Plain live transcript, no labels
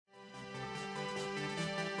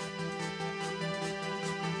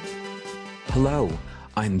Hello,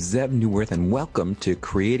 I'm Zev Newworth, and welcome to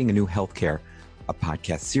Creating a New Healthcare, a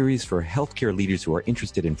podcast series for healthcare leaders who are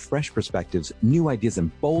interested in fresh perspectives, new ideas,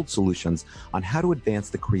 and bold solutions on how to advance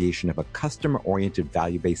the creation of a customer-oriented,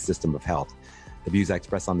 value-based system of health. The views I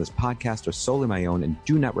express on this podcast are solely my own and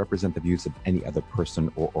do not represent the views of any other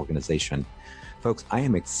person or organization. Folks, I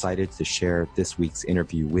am excited to share this week's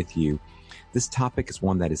interview with you. This topic is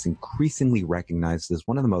one that is increasingly recognized as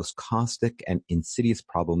one of the most caustic and insidious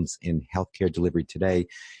problems in healthcare delivery today.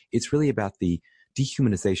 It's really about the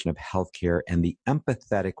dehumanization of healthcare and the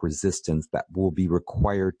empathetic resistance that will be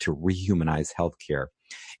required to rehumanize healthcare.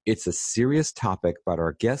 It's a serious topic, but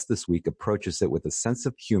our guest this week approaches it with a sense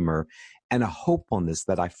of humor and a hopefulness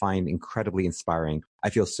that I find incredibly inspiring. I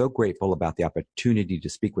feel so grateful about the opportunity to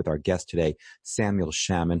speak with our guest today, Samuel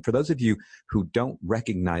Shem. And for those of you who don't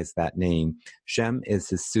recognize that name, Shem is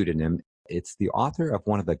his pseudonym. It's the author of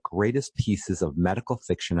one of the greatest pieces of medical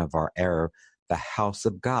fiction of our era, The House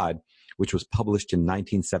of God, which was published in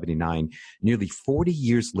 1979. Nearly 40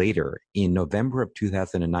 years later, in November of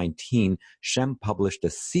 2019, Shem published a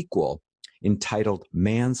sequel entitled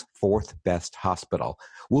Man's Fourth Best Hospital.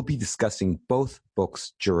 We'll be discussing both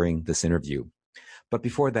books during this interview. But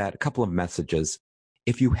before that, a couple of messages.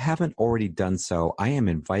 If you haven't already done so, I am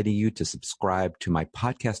inviting you to subscribe to my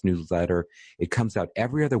podcast newsletter. It comes out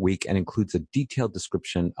every other week and includes a detailed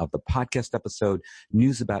description of the podcast episode,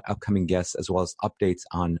 news about upcoming guests, as well as updates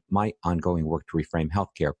on my ongoing work to reframe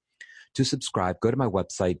healthcare. To subscribe, go to my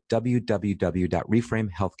website,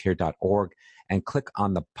 www.reframehealthcare.org, and click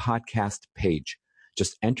on the podcast page.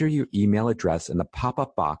 Just enter your email address in the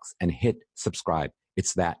pop-up box and hit subscribe.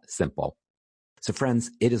 It's that simple. So friends,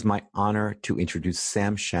 it is my honor to introduce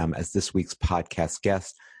Sam Shem as this week's podcast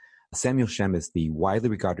guest. Samuel Shem is the widely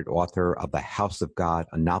regarded author of The House of God,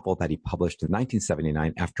 a novel that he published in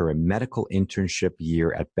 1979 after a medical internship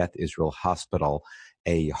year at Beth Israel Hospital,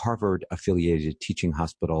 a Harvard-affiliated teaching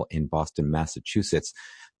hospital in Boston, Massachusetts.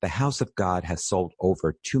 The House of God has sold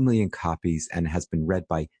over 2 million copies and has been read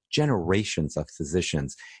by generations of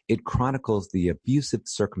physicians. It chronicles the abusive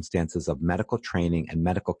circumstances of medical training and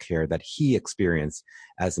medical care that he experienced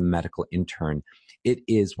as a medical intern. It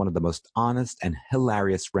is one of the most honest and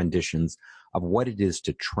hilarious renditions of what it is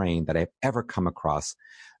to train that I've ever come across.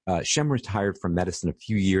 Shem retired from medicine a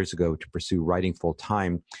few years ago to pursue writing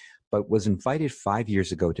full-time, but was invited 5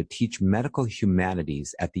 years ago to teach medical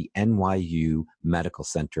humanities at the NYU Medical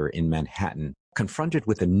Center in Manhattan. Confronted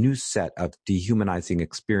with a new set of dehumanizing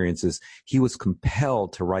experiences, he was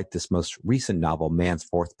compelled to write this most recent novel, Man's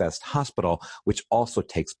Fourth Best Hospital, which also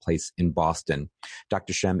takes place in Boston.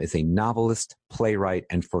 Dr. Shem is a novelist, playwright,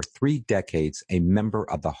 and for 3 decades, a member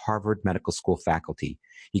of the Harvard Medical School faculty.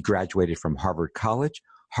 He graduated from Harvard College,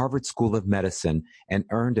 Harvard School of Medicine, and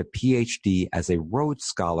earned a PhD as a Rhodes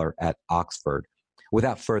Scholar at Oxford.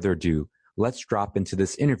 Without further ado, let's drop into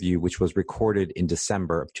this interview, which was recorded in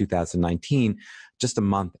December of 2019, just a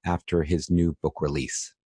month after his new book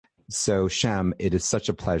release. So, Shem, it is such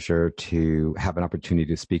a pleasure to have an opportunity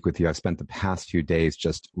to speak with you. I've spent the past few days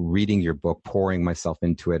just reading your book, pouring myself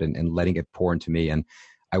into it and letting it pour into me. And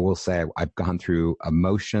I will say I've gone through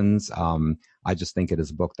emotions. I just think it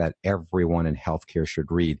is a book that everyone in healthcare should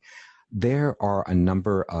read. There are a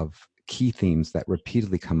number of key themes that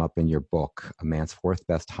repeatedly come up in your book, A Man's Fourth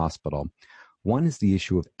Best Hospital. One is the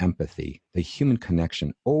issue of empathy, the human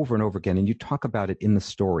connection, over and over again. And you talk about it in the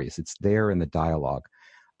stories. It's there in the dialogue.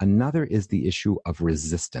 Another is the issue of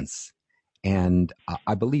resistance. And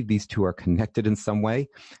I believe these two are connected in some way.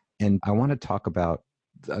 And I want to talk about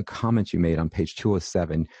a comment you made on page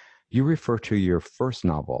 207. You refer to your first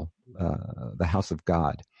novel, The House of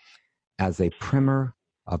God, as a primer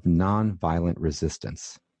of nonviolent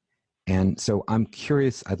resistance. And so I'm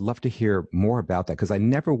curious, I'd love to hear more about that, because I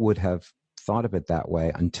never would have thought of it that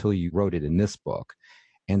way until you wrote it in this book.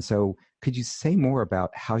 And so could you say more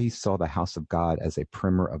about how you saw The House of God as a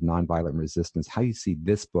primer of nonviolent resistance, how you see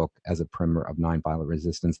this book as a primer of nonviolent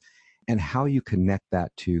resistance, and how you connect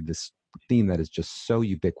that to this theme that is just so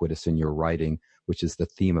ubiquitous in your writing, which is the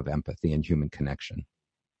theme of empathy and human connection?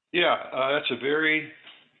 Yeah, that's a very,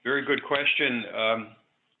 very good question.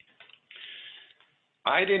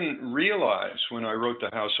 I didn't realize when I wrote The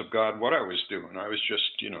House of God what I was doing. I was just,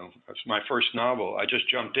 it's my first novel. I just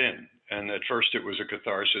jumped in. And at first it was a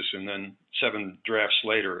catharsis, and then 7 drafts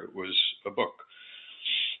later it was a book.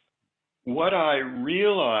 What I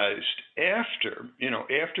realized after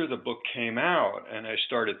the book came out and I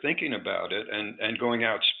started thinking about it and going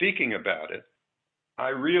out speaking about it, I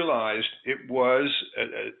realized it was,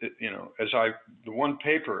 the one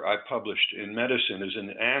paper I published in Medicine is in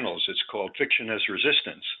the Annals. It's called Fiction as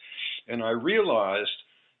Resistance. And I realized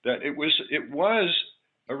that it was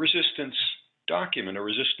a resistance document, a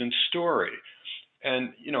resistance story.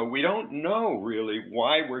 And, we don't know really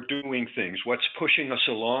why we're doing things, what's pushing us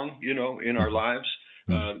along, in our lives,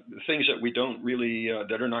 things that we don't really,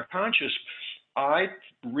 that are not conscious. I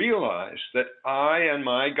realized that I and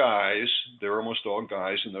my guys, they're almost all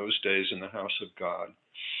guys in those days in the House of God,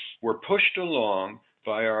 were pushed along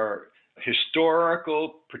by our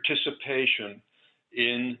historical participation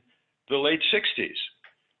in the late 60s,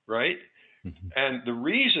 right? Mm-hmm. And the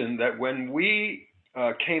reason that when we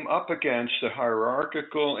came up against the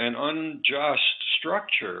hierarchical and unjust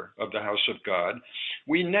structure of the House of God,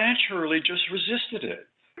 we naturally just resisted it.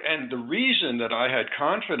 And the reason that I had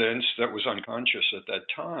confidence that was unconscious at that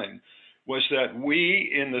time was that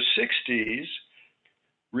we in the 60s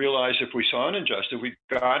realized if we saw an injustice, we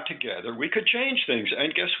got together, we could change things.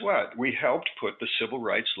 And guess what? We helped put the civil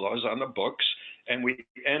rights laws on the books, and we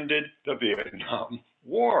ended the Vietnam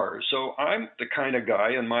War. So I'm the kind of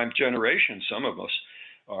guy in my generation, some of us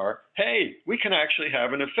are, hey, we can actually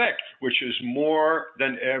have an effect, which is more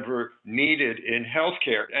than ever needed in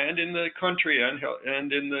healthcare and in the country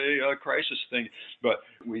and in the crisis thing. But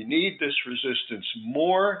we need this resistance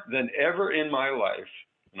more than ever in my life.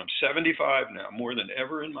 And I'm 75 now, more than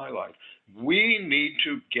ever in my life. We need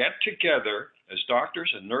to get together as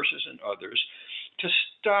doctors and nurses and others to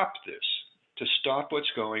stop this, to stop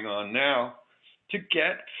what's going on now, to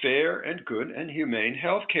get fair and good and humane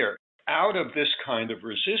health care. Out of this kind of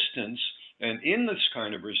resistance, and in this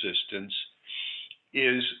kind of resistance,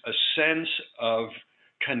 is a sense of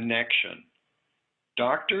connection.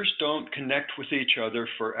 Doctors don't connect with each other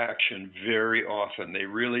for action very often. They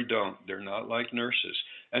really don't. They're not like nurses.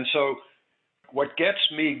 And so what gets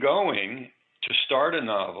me going to start a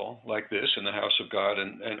novel like this in the House of God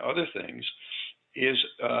and other things is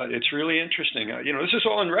it's really interesting. This is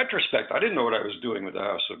all in retrospect. I didn't know what I was doing with the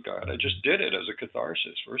House of God. I just did it as a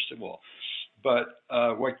catharsis, first of all. But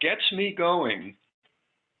what gets me going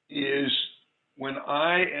is when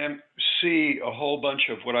I see a whole bunch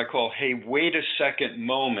of what I call, hey, wait a second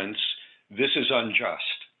moments, this is unjust.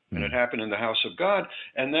 And it happened in the House of God.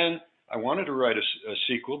 And then I wanted to write a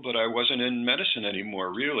sequel, but I wasn't in medicine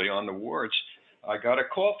anymore, really, on the wards. I got a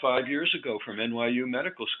call 5 years ago from NYU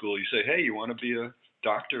Medical School. You say, hey, you want to be a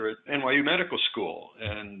doctor at NYU Medical School?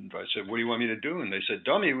 And I said, what do you want me to do? And they said,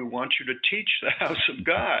 dummy, we want you to teach the House of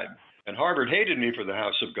God. And Harvard hated me for the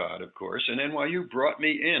House of God, of course, and NYU brought me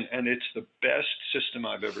in, and it's the best system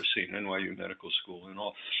I've ever seen, NYU Medical School and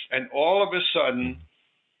all. And all of a sudden,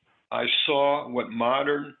 I saw what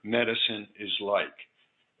modern medicine is like.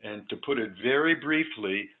 And to put it very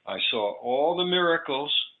briefly, I saw all the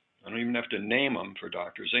miracles. I don't even have to name them for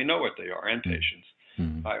doctors. They know what they are, and patients.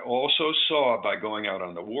 Mm-hmm. I also saw, by going out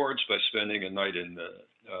on the wards, by spending a night in the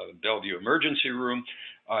Bellevue emergency room,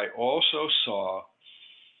 I also saw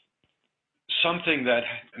something that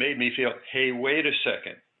made me feel, hey, wait a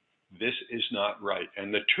second, this is not right.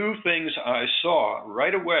 And the two things I saw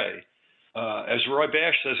right away, as Roy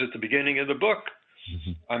Bash says at the beginning of the book,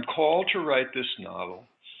 I'm called to write this novel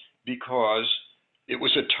because it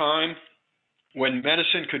was a time when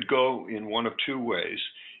medicine could go in one of two ways,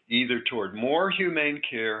 either toward more humane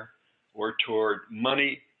care or toward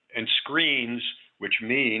money and screens, which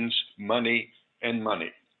means money and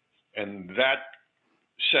money. And that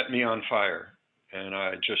set me on fire. And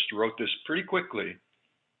I just wrote this pretty quickly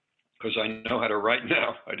because I know how to write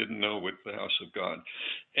now. I didn't know with the House of God.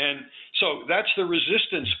 And so that's the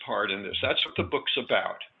resistance part in this. That's what the book's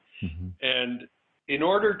about. Mm-hmm. And in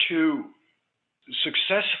order to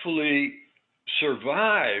successfully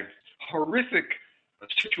survive horrific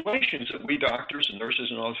situations that we doctors and nurses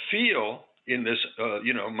and all feel in this,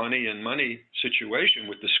 money and money situation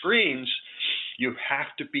with the screens, you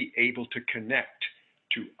have to be able to connect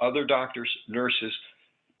to other doctors, nurses,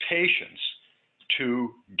 patients to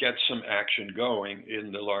get some action going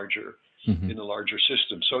in the larger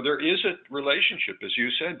system. So there is a relationship, as you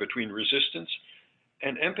said, between resistance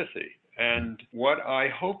and empathy. And what I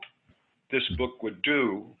hope this book would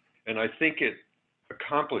do, and I think it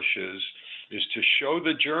accomplishes, is to show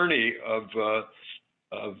the journey I'll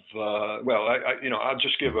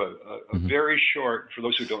just give a very short, for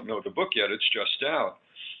those who don't know the book yet, it's just out.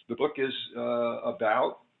 The book is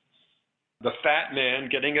about the fat man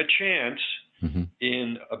getting a chance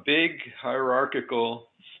in a big hierarchical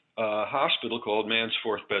hospital called Man's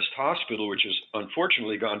Fourth Best Hospital, which has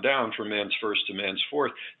unfortunately gone down from Man's First to Man's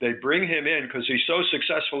Fourth. They bring him in because he's so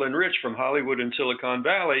successful and rich from Hollywood and Silicon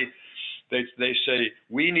Valley. They say,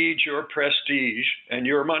 we need your prestige and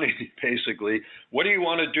your money, basically. What do you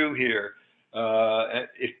want to do here?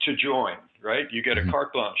 to join, right? You get a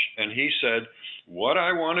carte blanche. And he said, what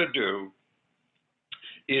I want to do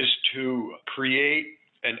is to create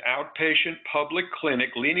an outpatient public clinic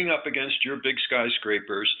leaning up against your big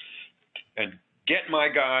skyscrapers and get my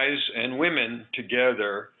guys and women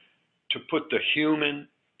together to put the human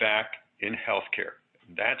back in healthcare.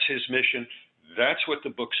 That's his mission. That's what the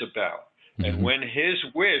book's about. Mm-hmm. And when his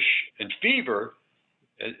wish and fever,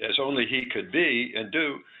 as only he could be and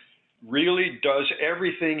do, really does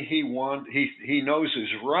everything he knows is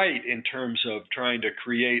right in terms of trying to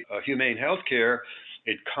create a humane healthcare,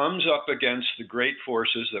 it comes up against the great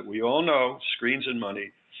forces that we all know, screens and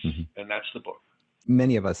money, and that's the book.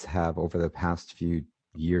 Many of us have, over the past few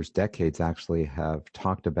years, decades actually, have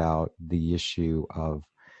talked about the issue of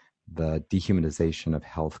the dehumanization of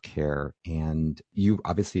healthcare. And you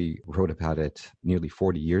obviously wrote about it nearly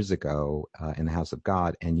 40 years ago in the House of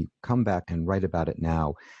God, and you come back and write about it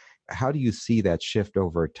now. How do you see that shift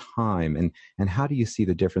over time? And how do you see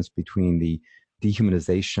the difference between the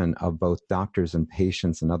dehumanization of both doctors and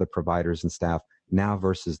patients and other providers and staff now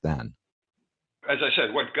versus then? As I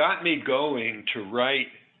said, what got me going to write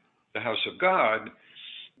The House of God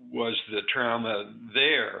was the trauma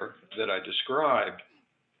there that I described,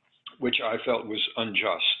 which I felt was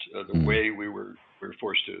unjust. The way we were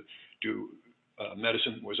forced to do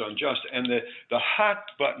medicine was unjust. And the hot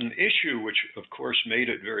button issue, which of course made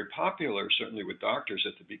it very popular, certainly with doctors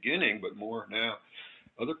at the beginning, but more now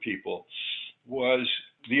other people, was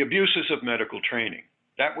the abuses of medical training.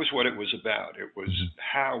 That was what it was about. It was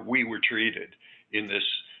how we were treated in this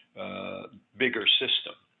bigger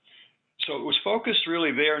system. So it was focused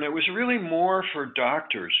really there, and it was really more for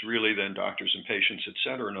doctors, really, than doctors and patients, et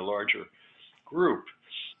cetera, in a larger group.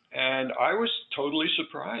 And I was totally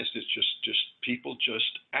surprised. It's just people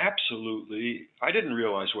just absolutely, I didn't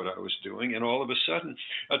realize what I was doing. And all of a sudden,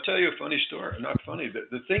 I'll tell you a funny story, not funny,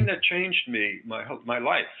 the thing that changed me, my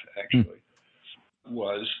life actually,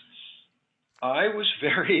 was I was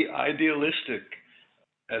very idealistic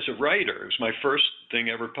as a writer. It was my first thing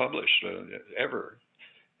ever published, ever.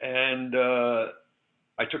 And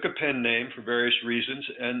I took a pen name for various reasons,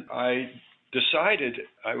 and I decided,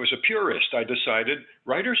 I was a purist. I decided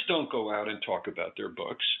writers don't go out and talk about their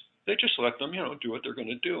books. They just let them, do what they're going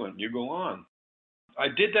to do, and you go on. I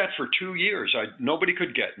did that for 2 years. Nobody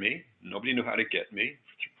could get me. Nobody knew how to get me,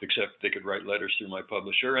 except they could write letters through my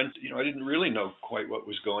publisher. And, I didn't really know quite what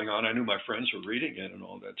was going on. I knew my friends were reading it and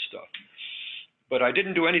all that stuff. But I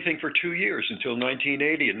didn't do anything for 2 years until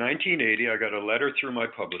 1980. In 1980, I got a letter through my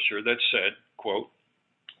publisher that said, quote,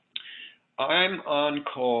 I'm on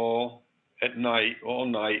call at night, all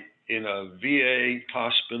night, in a VA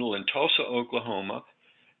hospital in Tulsa, Oklahoma,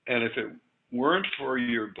 and if it weren't for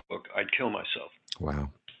your book, I'd kill myself. Wow.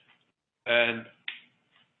 And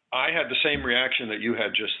I had the same reaction that you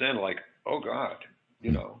had just then, like, oh God,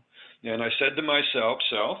 And I said to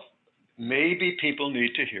myself, maybe people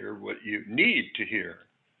need to hear what you need to hear,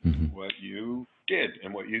 what you did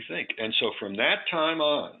and what you think. And so from that time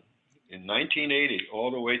on, in 1980,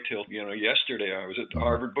 all the way till, yesterday, I was at the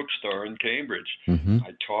Harvard Bookstore in Cambridge.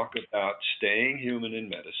 I talk about staying human in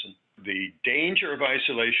medicine, the danger of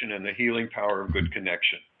isolation and the healing power of good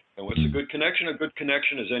connection. And what's a good connection? A good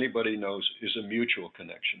connection, as anybody knows, is a mutual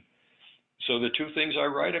connection. So the two things I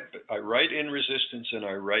write in resistance, and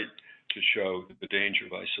I write to show the danger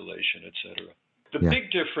of isolation, et cetera. The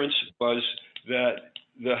big difference was that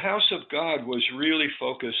the House of God was really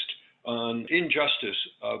focused on injustice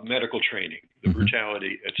of medical training, the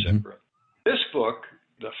brutality, et cetera. This book,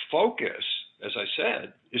 the focus, as I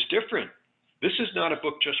said, is different. This is not a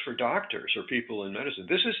book just for doctors or people in medicine.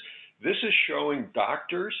 This is showing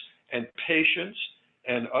doctors and patients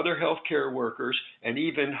and other healthcare workers and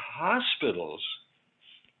even hospitals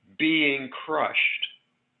being crushed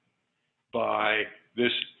by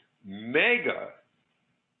this mega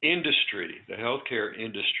industry, the healthcare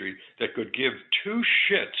industry, that could give two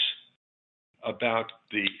shits about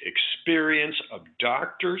the experience of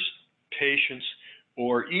doctors, patients,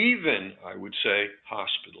 or even, I would say,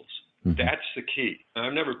 hospitals. That's the key.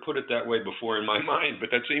 I've never put it that way before in my mind, but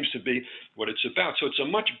that seems to be what it's about. So it's a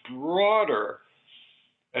much broader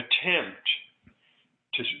attempt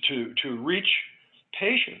to reach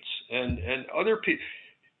patients and other people.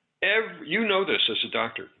 You know this as a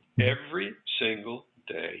doctor. Every single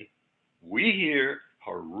day, we hear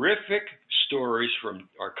horrific stories from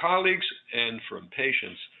our colleagues and from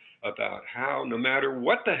patients about how no matter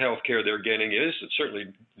what the health care they're getting is, it's certainly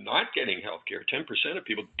not getting health care. 10% of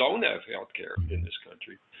people don't have health care in this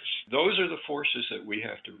country. Those are the forces that we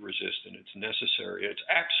have to resist, and it's necessary. It's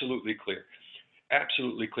absolutely clear.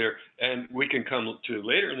 absolutely clear. And we can come to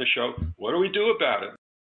later in the show, what do we do about it?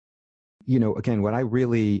 You know, again, what I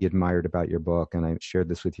really admired about your book, and I shared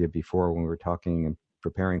this with you before when we were talking and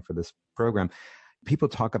preparing for this program, people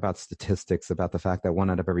talk about statistics, about the fact that 1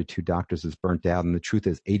 out of every 2 doctors is burnt out. And the truth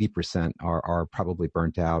is 80% are probably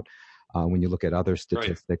burnt out when you look at other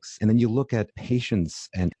statistics. Right. And then you look at patients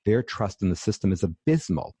and their trust in the system is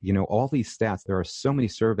abysmal. You know, all these stats, there are so many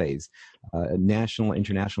surveys, national,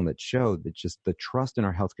 international, that show that just the trust in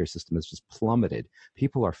our healthcare system has just plummeted.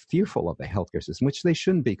 People are fearful of the healthcare system, which they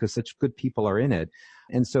shouldn't be because such good people are in it.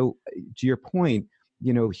 And so to your point,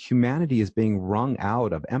 you know, humanity is being wrung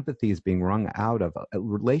out of, empathy is being wrung out of, a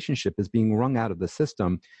relationship is being wrung out of the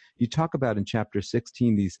system. You talk about in chapter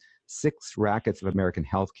 16, these 6 rackets of American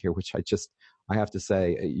healthcare, which I have to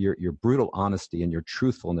say, your brutal honesty and your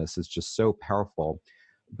truthfulness is just so powerful.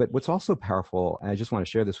 But what's also powerful, and I just want to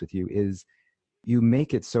share this with you, is you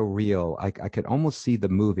make it so real. I could almost see the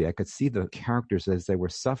movie. I could see the characters as they were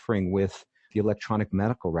suffering with the electronic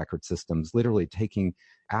medical record systems, literally taking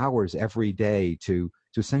hours every day to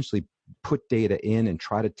essentially put data in and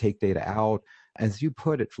try to take data out, as you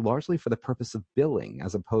put it, largely for the purpose of billing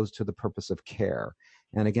as opposed to the purpose of care.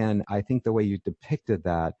 And again, I think the way you depicted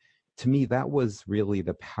that, to me, that was really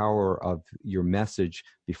the power of your message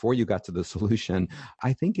before you got to the solution.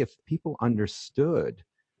 I think if people understood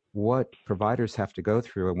what providers have to go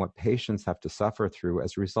through and what patients have to suffer through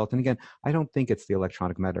as a result. And again, I don't think it's the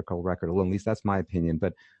electronic medical record alone, at least that's my opinion,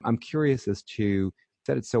 but I'm curious as to, you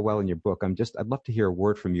said it so well in your book. I'd love to hear a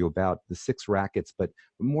word from you about the 6 rackets, but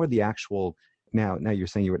more the actual, now you're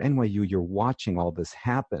saying you're at NYU, you're watching all this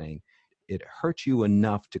happening. It hurt you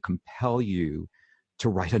enough to compel you to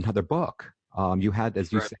write another book. You had,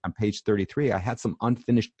 as you said on page 33, I had some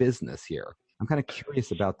unfinished business here. I'm kind of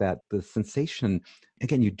curious about that. The sensation,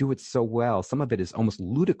 again, you do it so well. Some of it is almost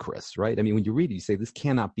ludicrous, right? I mean, when you read it, you say, this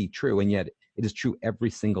cannot be true. And yet it is true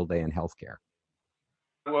every single day in healthcare.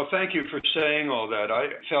 Well, thank you for saying all that. I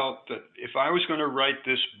felt that if I was going to write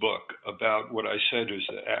this book about what I said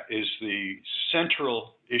is the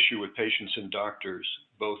central issue with patients and doctors,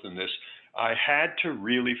 both in this, I had to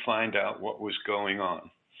really find out what was going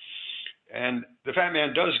on. And the Fat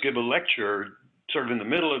Man does give a lecture sort of in the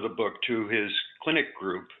middle of the book to his clinic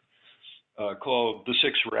group called The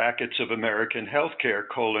 6 Rackets of American Healthcare,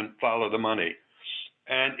 Follow the Money.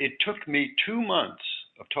 And it took me 2 months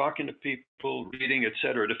of talking to people, reading, et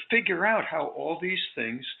cetera, to figure out how all these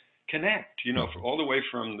things connect, you know, all the way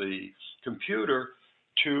from the computer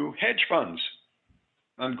to hedge funds.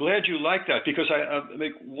 I'm glad you like that, because I'll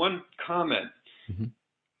make one comment. Mm-hmm.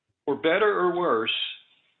 For better or worse,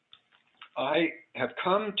 I have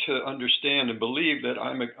come to understand and believe that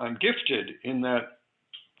I'm gifted in that,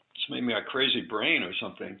 it's maybe a crazy brain or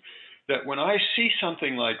something, that when I see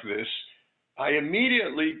something like this, I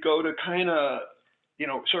immediately go to kind of, you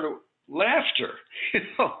know, sort of laughter. You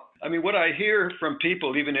know, I mean, what I hear from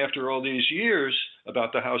people, even after all these years,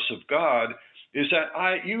 about the House of God, is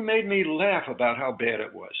that you made me laugh about how bad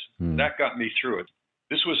it was. That got me through it.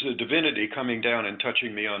 This was the divinity coming down and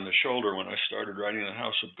touching me on the shoulder when I started writing The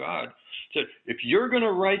House of God. Said, if you're going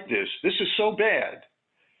to write this is so bad,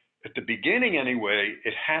 at the beginning anyway,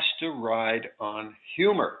 it has to ride on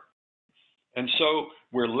humor. And so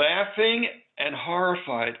we're laughing and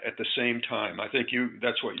horrified at the same time. I think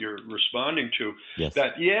that's what you're responding to. Yes.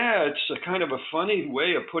 That, yeah, it's a kind of a funny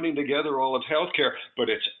way of putting together all of healthcare, but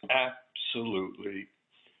it's absolutely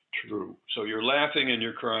true. So you're laughing and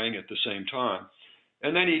you're crying at the same time.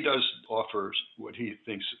 And then he does offer what he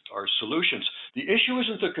thinks are solutions. The issue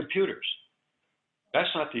isn't the computers. That's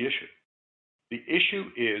not the issue. The issue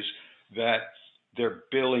is that they're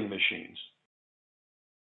billing machines.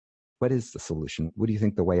 What is the solution? What do you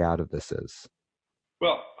think the way out of this is?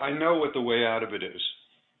 Well, I know what the way out of it is,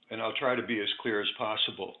 and I'll try to be as clear as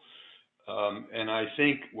possible. And I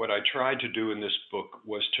think what I tried to do in this book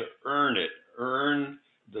was to earn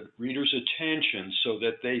the reader's attention so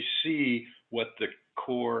that they see what the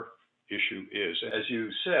core issue is. As you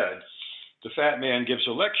said, the Fat Man gives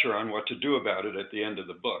a lecture on what to do about it at the end of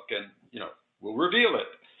the book, and, you know, we'll reveal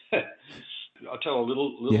it. I'll tell a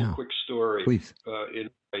little quick story. Please. In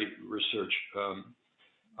my research.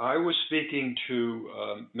 I was speaking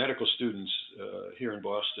to medical students here in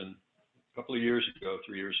Boston a couple of years ago,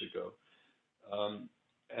 3 years ago,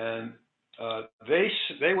 and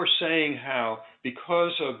they were saying how,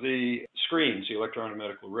 because of the screens, the electronic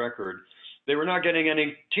medical record, they were not getting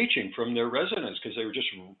any teaching from their residents because they would just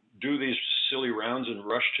do these silly rounds and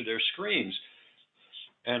rush to their screens.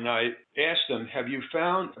 And I asked them, have you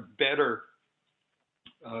found a better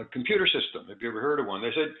computer system? Have you ever heard of one?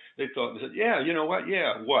 They said, yeah, you know what?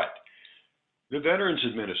 Yeah, what? The Veterans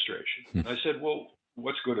Administration. I said, well,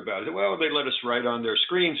 what's good about it? Well, they let us write on their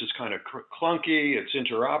screens. It's kind of clunky. It's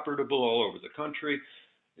interoperable all over the country.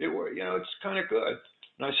 It's kind of good.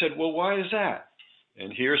 And I said, well, why is that?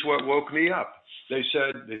 And here's what woke me up. They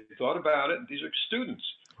said, they thought about it. These are students.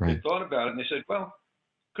 Right. They thought about it and they said, well,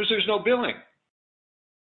 because there's no billing.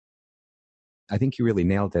 I think you really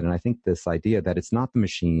nailed it. And I think this idea that it's not the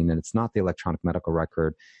machine and it's not the electronic medical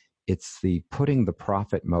record, it's the putting the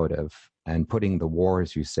profit motive and putting the war,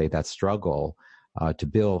 as you say, that struggle to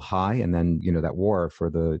bill high, and then, that war for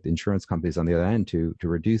the insurance companies on the other end to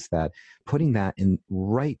reduce that, putting that in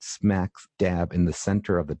right smack dab in the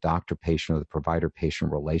center of the doctor-patient or the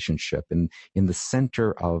provider-patient relationship, and in the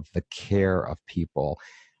center of the care of people.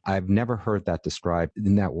 I've never heard that described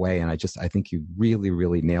in that way, and I think you really,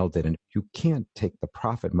 really nailed it. And you can't take the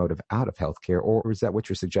profit motive out of healthcare, or is that what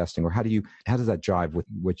you're suggesting? Or how does that jive with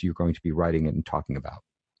what you're going to be writing and talking about?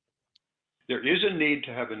 There is a need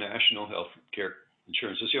to have a national health care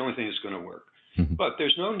insurance. It's the only thing that's going to work. Mm-hmm. But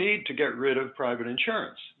there's no need to get rid of private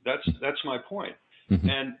insurance. That's my point. Mm-hmm.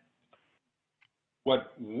 And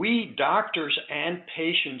what we doctors and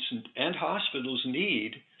patients and hospitals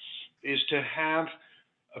need is to have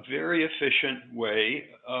a very efficient way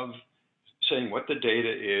of saying what the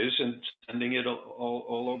data is and sending it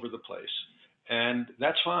all over the place. And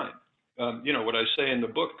that's fine. What I say in the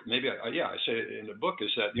book, I say it in the book,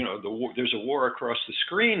 is that, there's a war across the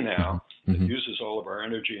screen now that uses all of our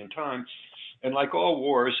energy and time. And like all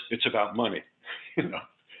wars, it's about money.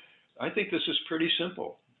 I think this is pretty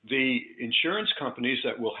simple. The insurance companies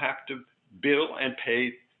that will have to bill and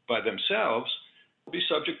pay by themselves will be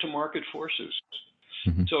subject to market forces.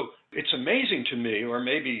 Mm-hmm. So it's amazing to me, or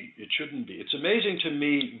maybe it shouldn't be, it's amazing to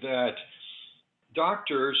me that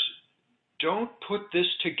doctors don't put this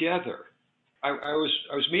together. I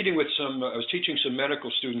was meeting with I was teaching some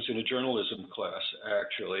medical students in a journalism class,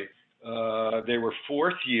 actually. They were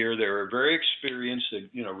fourth year. They were very experienced,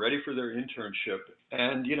 ready for their internship.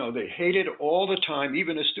 And, they hated all the time,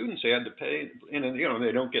 even as students, they had to pay, and,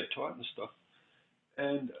 they don't get taught and stuff.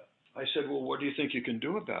 And I said, well, what do you think you can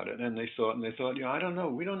do about it? And they thought, I don't know.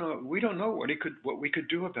 We don't know what we could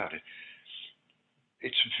do about it.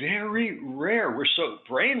 It's very rare. We're so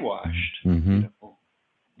brainwashed. Mm-hmm.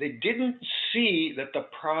 They didn't see that the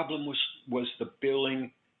problem was the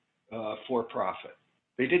billing for profit.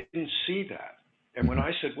 They didn't see that. And when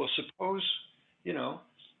I said, well, suppose, you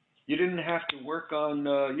didn't have to work on,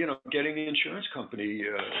 getting the insurance company,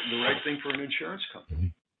 the right thing for an insurance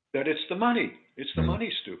company, that it's the money. It's the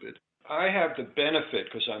money, stupid. I have the benefit,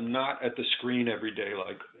 because I'm not at the screen every day.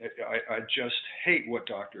 Like I just hate what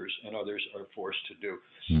doctors and others are forced to do.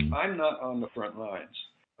 Mm-hmm. I'm not on the front lines.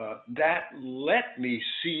 That let me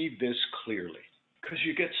see this clearly, because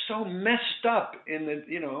you get so messed up in the,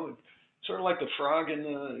 sort of like the frog in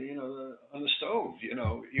the, on the stove,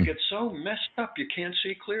 you get so messed up you can't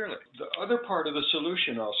see clearly. The other part of the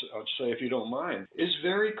solution, I'll say, if you don't mind, is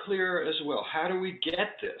very clear as well. How do we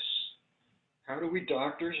get this? How do we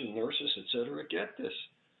doctors and nurses, et cetera, get this?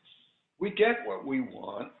 We get what we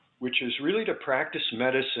want, which is really to practice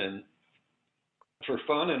medicine for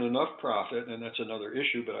fun and enough profit, and that's another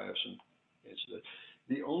issue, but I have some answers.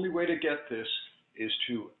 The only way to get this is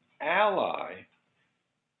to ally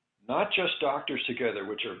not just doctors together,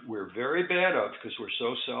 which we're very bad of because we're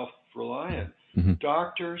so self-reliant. Mm-hmm.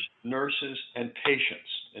 Doctors, nurses, and patients,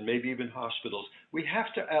 and maybe even hospitals. We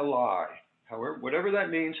have to ally, whatever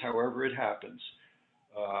that means, however it happens.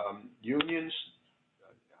 Unions,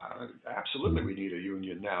 absolutely we need a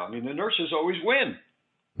union now. I mean, the nurses always win.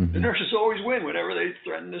 Mm-hmm. The nurses always win whenever they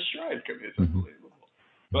threaten to strike. I mean, it's unbelievable.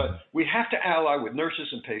 But we have to ally with nurses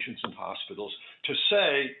and patients and hospitals to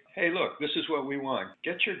say, hey, look, this is what we want.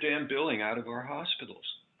 Get your damn billing out of our hospitals.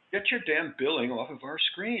 Get your damn billing off of our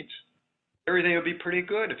screens. Everything would be pretty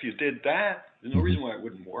good if you did that. There's no reason why it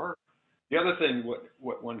wouldn't work. The other thing,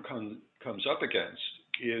 what one comes up against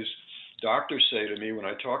is doctors say to me when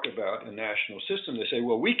I talk about a national system, they say,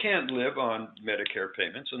 well, we can't live on Medicare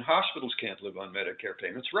payments and hospitals can't live on Medicare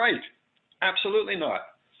payments. Right. Absolutely not.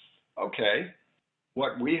 Okay.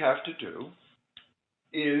 What we have to do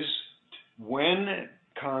is, when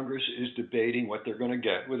Congress is debating what they're going to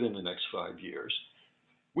get within the next 5 years,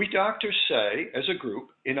 we doctors say, as a group,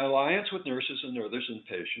 in alliance with nurses and others and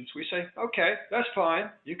patients, we say, okay, that's fine.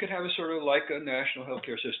 You could have a sort of like a national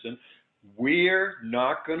healthcare system. We're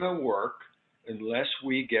not going to work unless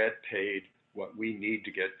we get paid what we need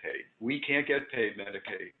to get paid. We can't get paid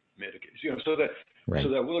Medicaid. So that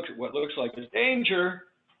what looks like a danger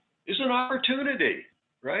is an opportunity,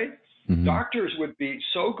 right? Mm-hmm. Doctors would be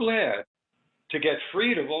so glad to get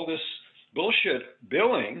freed of all this bullshit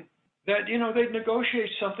billing that, they'd negotiate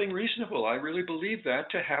something reasonable. I really believe that,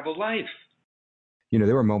 to have a life.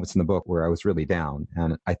 There were moments in the book where I was really down,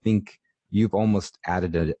 and I think you've almost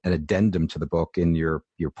added an addendum to the book in your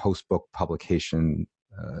post-book publication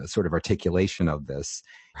sort of articulation of this.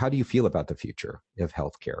 How do you feel about the future of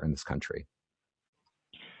healthcare in this country?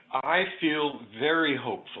 I feel very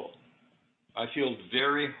hopeful. I feel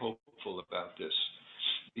very hopeful about this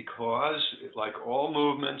because, like all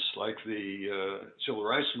movements, like the civil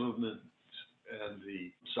rights movement and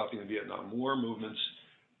the stopping the Vietnam War movements,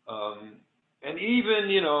 and even,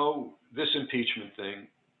 this impeachment thing,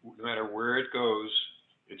 no matter where it goes,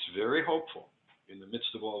 it's very hopeful in the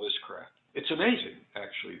midst of all this crap. It's amazing,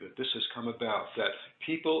 actually, that this has come about, that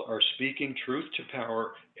people are speaking truth to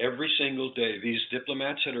power every single day. These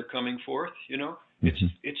diplomats that are coming forth,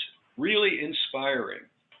 it's really inspiring.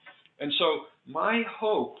 And so my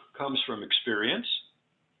hope comes from experience,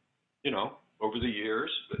 over the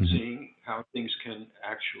years, but seeing how things can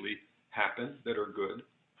actually happen that are good.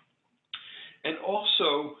 And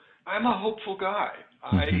also, I'm a hopeful guy.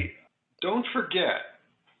 I don't forget.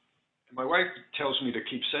 My wife tells me to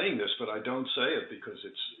keep saying this, but I don't say it because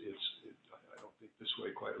I don't think this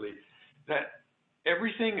way quietly, that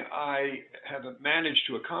everything I have managed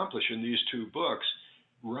to accomplish in these two books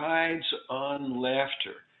rides on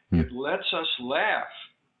laughter. It lets us laugh.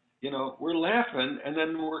 We're laughing and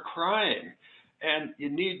then we're crying. And you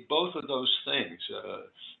need both of those things.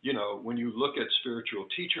 When you look at spiritual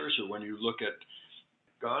teachers, or when you look at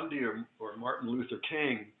Gandhi or Martin Luther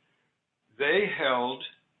King, they held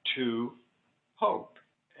to hope.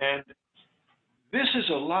 And this is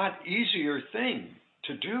a lot easier thing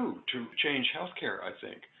to do, to change healthcare, I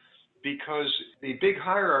think, because the big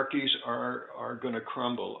hierarchies are going to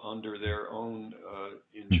crumble under their own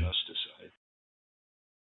injustice.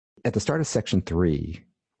 At the start of section 3,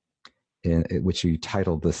 in which you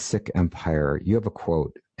titled The Sick Empire, you have a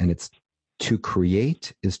quote, and it's, "To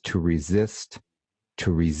create is to resist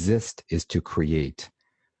is to create."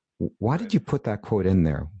 Why did you put that quote in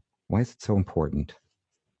there? Why is it so important?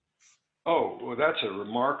 Oh, well, it's a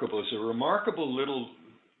remarkable little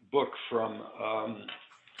book from,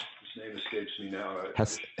 his name escapes me now.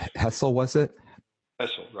 Hessel, was it?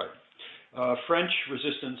 Hessel, right. French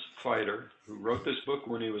resistance fighter who wrote this book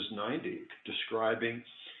when he was 90, describing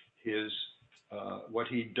his what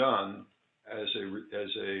he'd done as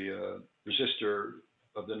a resistor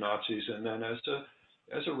of the Nazis, and then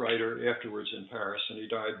as a writer afterwards in Paris. And he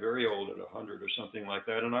died very old, at 100 or something like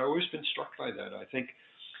that. And I've always been struck by that. I think,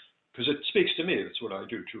 because it speaks to me, that's what I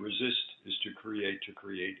do. To resist is to create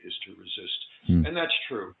is to resist. And that's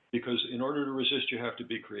true, because in order to resist, you have to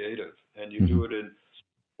be creative, and you do it in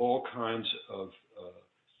all kinds of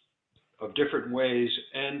different ways.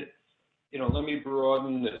 And let me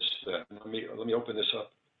broaden this. Let me open this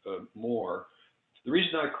up more. The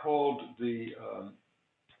reason I called the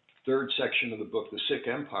third section of the book The Sick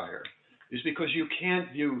Empire is because you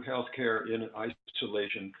can't view healthcare in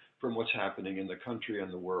isolation from what's happening in the country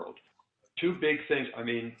and the world. Two big things. I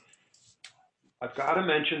mean, I've got to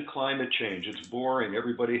mention climate change. It's boring.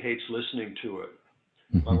 Everybody hates listening to it.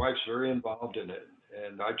 My wife's very involved in it,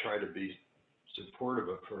 and I try to be supportive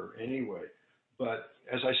of her anyway. But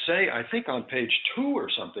as I say, I think on page 2 or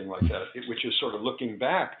something like that, which is sort of looking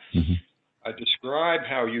back, I describe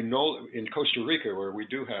how, in Costa Rica, where we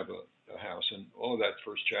do have a house, and all of that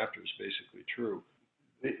first chapter is basically true.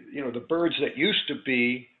 The birds that used to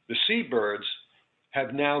be the seabirds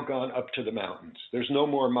have now gone up to the mountains. There's no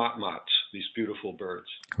more motmots, these beautiful birds.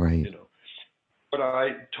 Right. What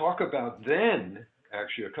I talk about then,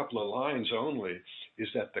 actually a couple of lines only, is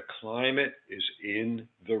that the climate is in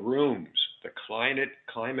the rooms. The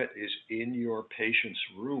climate is in your patients'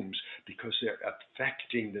 rooms, because they're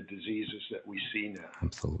affecting the diseases that we see now.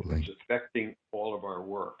 Absolutely. It's affecting all of our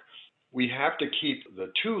work. We have to keep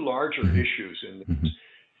the two larger issues in this.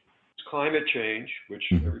 Climate change, which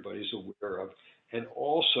everybody's aware of, and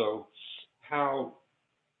also how,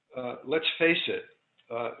 let's face it,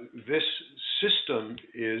 this system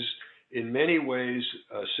is in many ways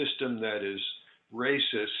a system that is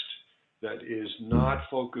racist, that is not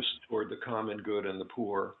focused toward the common good and the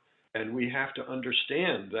poor. And we have to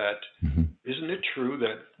understand that, isn't it true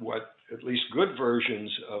that what at least good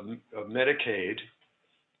versions of Medicaid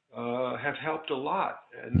have helped a lot,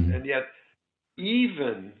 and yet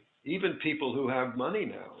even people who have money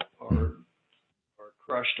now are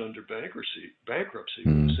crushed under bankruptcy,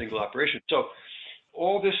 single operation. So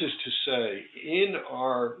all this is to say, in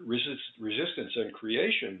our resistance and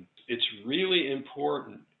creation, it's really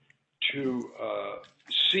important to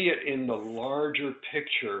see it in the larger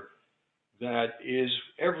picture that is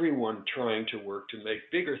everyone trying to work to make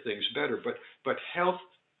bigger things better. But health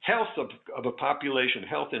of a population,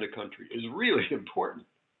 health in a country is really important.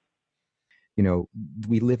 You know,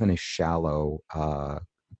 we live in a shallow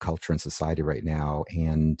culture and society right now.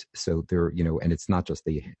 And so there, you know, and it's not just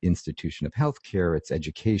the institution of healthcare, it's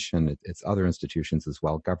education, it's other institutions as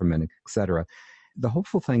well, government, et cetera. The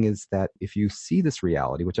hopeful thing is that if you see this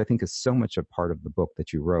reality, which I think is so much a part of the book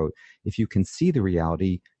that you wrote, if you can see the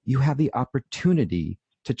reality, you have the opportunity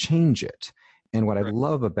to change it. And what I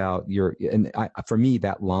love about for me,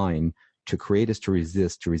 that line, to create is to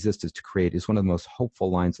resist is to create, is one of the most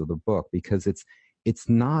hopeful lines of the book, because it's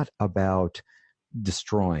not about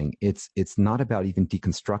destroying. It's not about even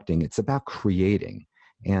deconstructing. It's about creating.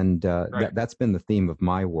 And that's been the theme of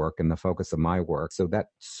my work and the focus of my work. So that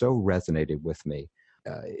so resonated with me.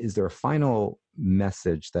 Is there a final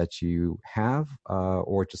message that you have,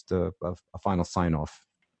 or just a final sign off?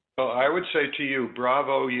 Well, I would say to you,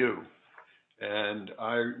 bravo you. And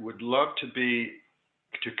I would love to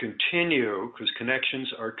continue, because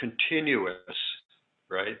connections are continuous,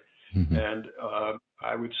 right? Mm-hmm. And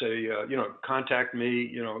I would say, contact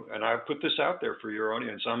me, and I put this out there for your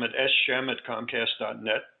audience. I'm at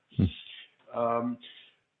shem@comcast.net. Mm-hmm.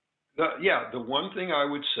 The one thing I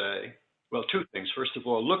would say, well, two things. First of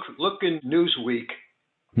all, look in Newsweek.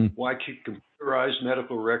 Mm-hmm. Why computerized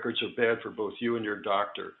medical records are bad for both you and your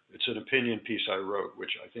doctor. It's an opinion piece I wrote,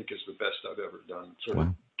 which I think is the best I've ever done, sort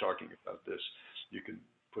of talking about this. You can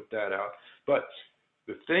put that out. But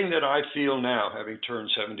the thing that I feel now, having turned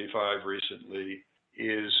 75 recently,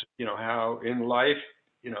 is, how in life,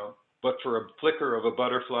 but for a flicker of a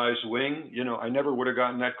butterfly's wing, I never would have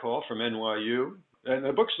gotten that call from NYU. And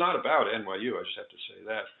the book's not about NYU, I just have to say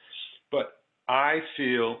that. But I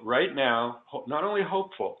feel right now, not only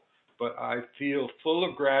hopeful, but I feel full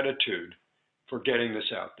of gratitude for getting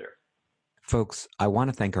this out there. Folks, I want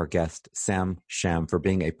to thank our guest, Sam Shem, for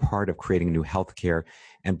being a part of creating new healthcare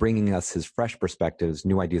and bringing us his fresh perspectives,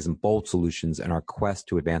 new ideas, and bold solutions in our quest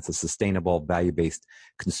to advance a sustainable, value-based,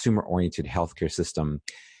 consumer-oriented healthcare system.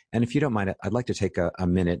 And if you don't mind, I'd like to take a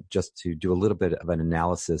minute just to do a little bit of an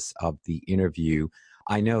analysis of the interview.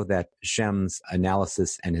 I know that Shem's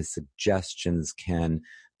analysis and his suggestions can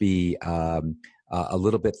be a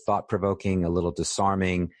little bit thought-provoking, a little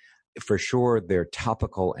disarming. For sure, they're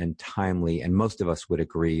topical and timely, and most of us would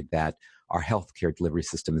agree that our healthcare delivery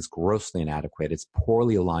system is grossly inadequate. It's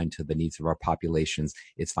poorly aligned to the needs of our populations.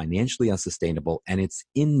 It's financially unsustainable, and it's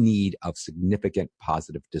in need of significant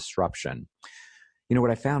positive disruption. What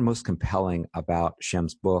I found most compelling about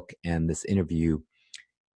Shem's book and this interview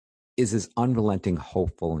is his unrelenting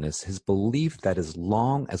hopefulness, his belief that as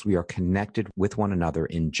long as we are connected with one another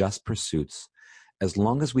in just pursuits, as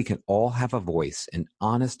long as we can all have a voice in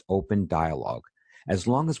honest, open dialogue, as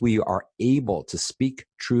long as we are able to speak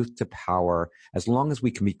truth to power, as long as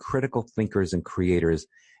we can be critical thinkers and creators,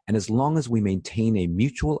 and as long as we maintain a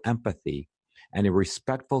mutual empathy and a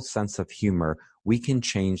respectful sense of humor, we can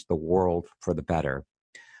change the world for the better.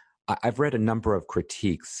 I've read a number of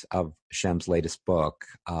critiques of Shem's latest book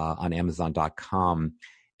on Amazon.com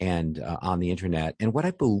and on the internet. And what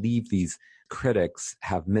I believe these critics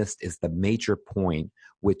have missed is the major point,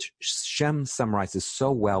 which Shem summarizes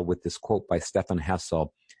so well with this quote by Stefan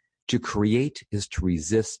Hessel: to create is to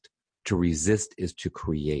resist is to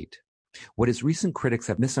create. What his recent critics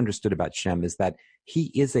have misunderstood about Shem is that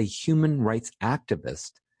he is a human rights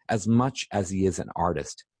activist as much as he is an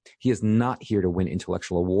artist. He is not here to win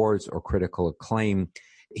intellectual awards or critical acclaim.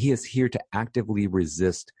 He is here to actively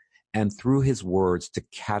resist and, through his words, to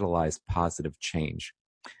catalyze positive change.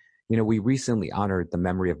 We recently honored the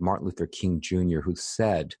memory of Martin Luther King Jr., who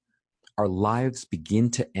said, "Our lives begin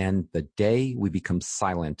to end the day we become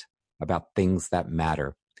silent about things that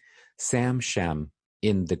matter." Sam Shem,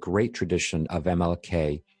 in the great tradition of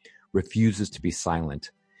MLK, refuses to be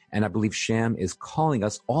silent. And I believe Shem is calling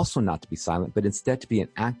us also not to be silent, but instead to be an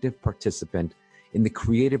active participant in the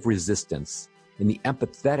creative resistance, in the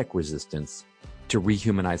empathetic resistance to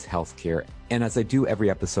rehumanize healthcare. And as I do every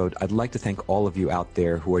episode, I'd like to thank all of you out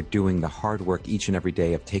there who are doing the hard work each and every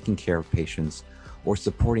day of taking care of patients or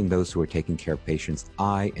supporting those who are taking care of patients.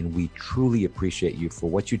 I and we truly appreciate you for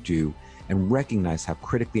what you do and recognize how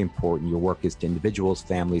critically important your work is to individuals,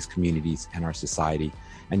 families, communities, and our society.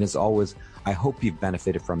 And as always, I hope you've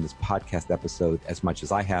benefited from this podcast episode as much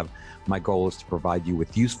as I have. My goal is to provide you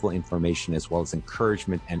with useful information as well as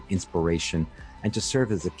encouragement and inspiration, and to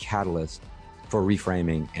serve as a catalyst for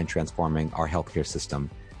reframing and transforming our healthcare system.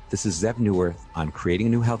 This is Zev Neuwirth on Creating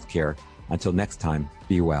New Healthcare. Until next time,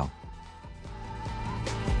 be well.